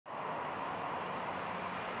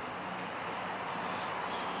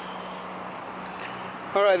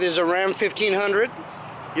Alright, this is a Ram 1500,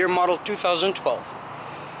 year model 2012.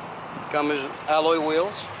 Comes with alloy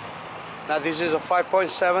wheels. Now this is a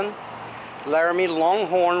 5.7 Laramie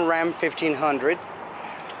Longhorn Ram 1500.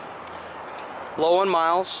 Low on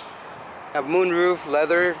miles. Have moonroof,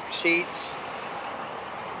 leather seats.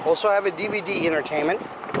 Also have a DVD entertainment.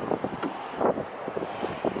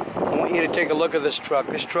 I want you to take a look at this truck.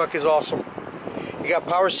 This truck is awesome. You got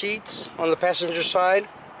power seats on the passenger side.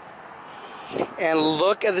 And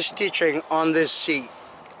look at the stitching on this seat.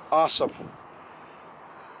 Awesome.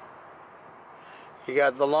 You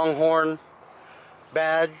got the Longhorn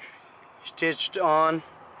badge stitched on.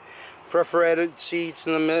 Perforated seats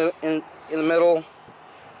in the middle.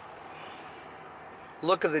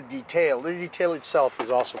 Look at the detail. The detail itself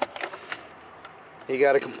is awesome. You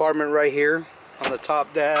got a compartment right here on the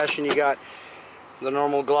top dash, and you got the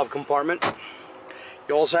normal glove compartment.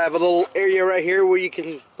 You also have a little area right here where you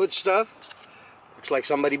can put stuff. Looks like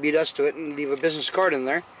somebody beat us to it and leave a business card in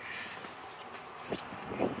there.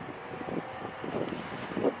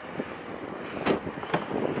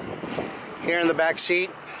 Here in the back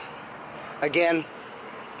seat, again,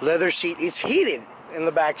 leather seat. It's heated in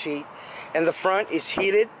the back seat, and the front is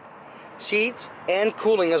heated seats and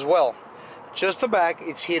cooling as well. Just the back,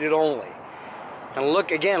 it's heated only. And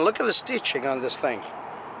look again, look at the stitching on this thing.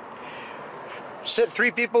 Sit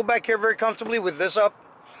 3 people back here very comfortably with this up,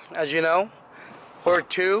 as you know, or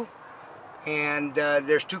 2. And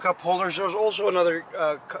there's 2 cup holders. There's also another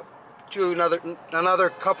another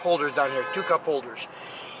cup holders down here, 2 cup holders.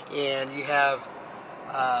 And you have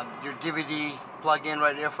your DVD plug-in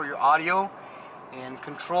right there for your audio and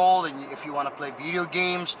control. And if you want to play video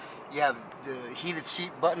games, you have the heated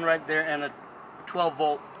seat button right there and a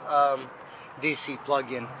 12-volt DC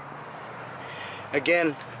plug-in.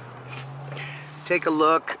 Again, take a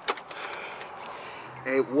look.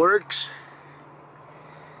 It works.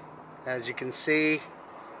 As you can see,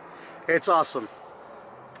 it's awesome.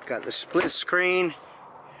 Got the split screen.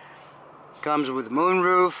 Comes with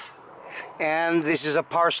moonroof, and this is a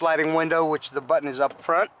power sliding window, which the button is up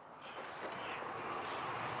front.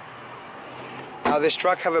 Now this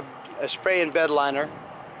truck have a spray and bed liner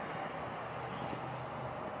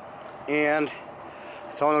and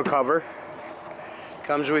tonneau cover.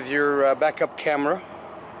 Comes with your backup camera,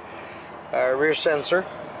 rear sensor,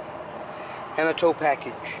 and a tow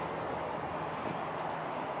package.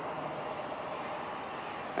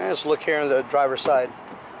 And let's look here on the driver's side.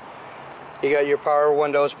 You got your power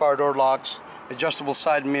windows, power door locks, adjustable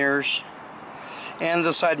side mirrors, and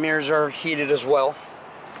the side mirrors are heated as well.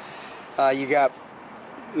 You got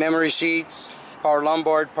memory seats, power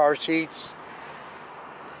lumbar, power seats,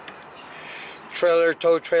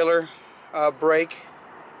 tow trailer brake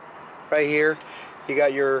right here. You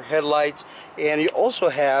got your headlights, and you also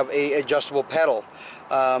have a adjustable pedal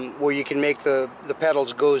where you can make the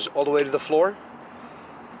pedals goes all the way to the floor.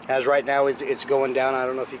 As right now it's going down. I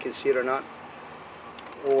don't know if you can see it or not,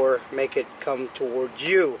 or make it come towards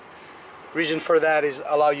you. Reason for that is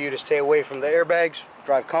allow you to stay away from the airbags,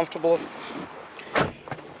 drive comfortable,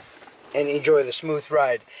 and enjoy the smooth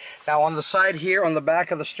ride. Now on the side here, on the back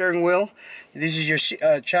of the steering wheel, this is your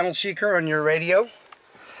channel seeker on your radio,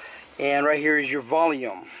 and right here is your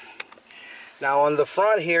volume. Now on the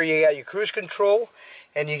front here, you got your cruise control,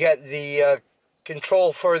 and you got the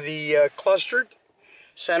control for the clustered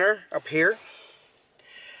center up here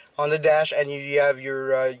on the dash, and you have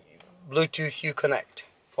your Bluetooth Uconnect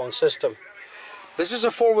phone system. This is a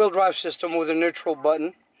 4-wheel drive system with a neutral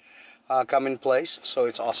button come in place, so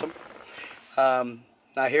it's awesome. Now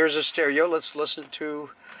here's a stereo. Let's listen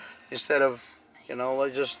to, instead of, you know,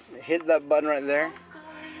 let's just hit that button right there,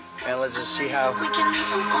 and let's just see how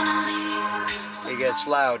it gets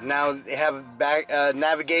loud. Now they have back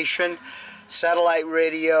navigation, satellite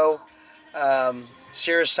radio,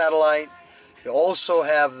 Sirius satellite. You also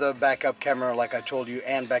have the backup camera, like I told you,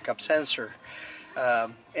 and backup sensor.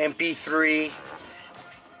 MP3,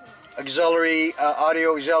 auxiliary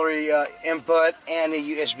audio auxiliary input, and a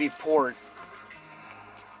USB port.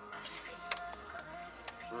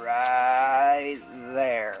 Right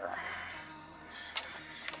there.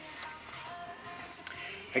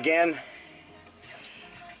 Again,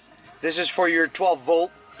 this is for your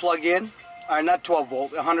 12-volt plug-in, or not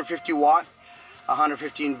 12-volt, 150 watt,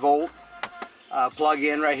 115 volt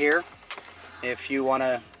plug-in right here, if you want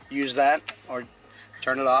to use that or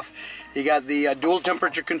turn it off. You got the dual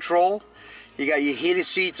temperature control. You got your heated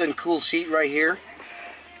seats and cool seat right here.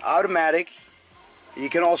 Automatic. You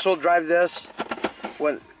can also drive this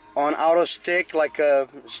with on auto stick, like a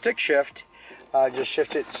stick shift. Just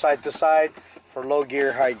shift it side to side for low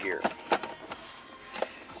gear, high gear.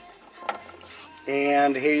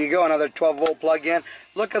 And here you go, another 12-volt plug-in.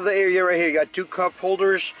 Look at the area right here. You got two cup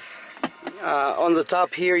holders. On the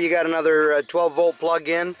top here, you got another 12-volt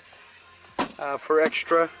plug-in for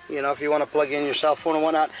extra. You know, if you want to plug in your cell phone and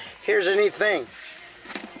whatnot. Here's a neat thing.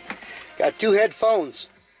 Got two headphones.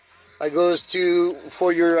 That goes to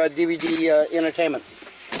for your DVD entertainment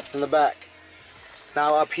in the back.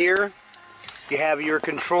 Now up here, you have your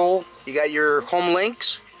control. You got your home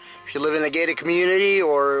links. If you live in a gated community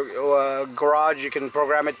or a garage, you can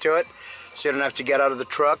program it to it, so you don't have to get out of the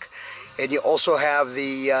truck. And you also have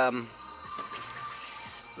the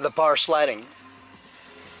power sliding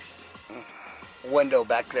window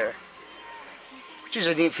back there, which is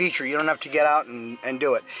a neat feature. You don't have to get out and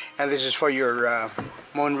do it. And this is for your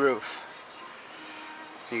moonroof.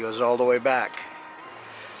 It goes all the way back.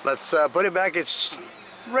 Let's put it back. It's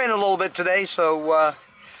raining a little bit today, so I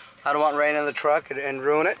don't want rain in the truck and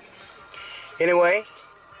ruin it. Anyway,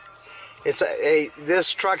 it's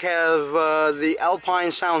this truck has the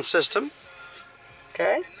Alpine sound system.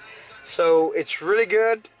 Okay, so it's really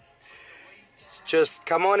good. Just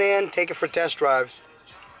come on in, take it for test drives.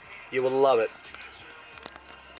 You will love it.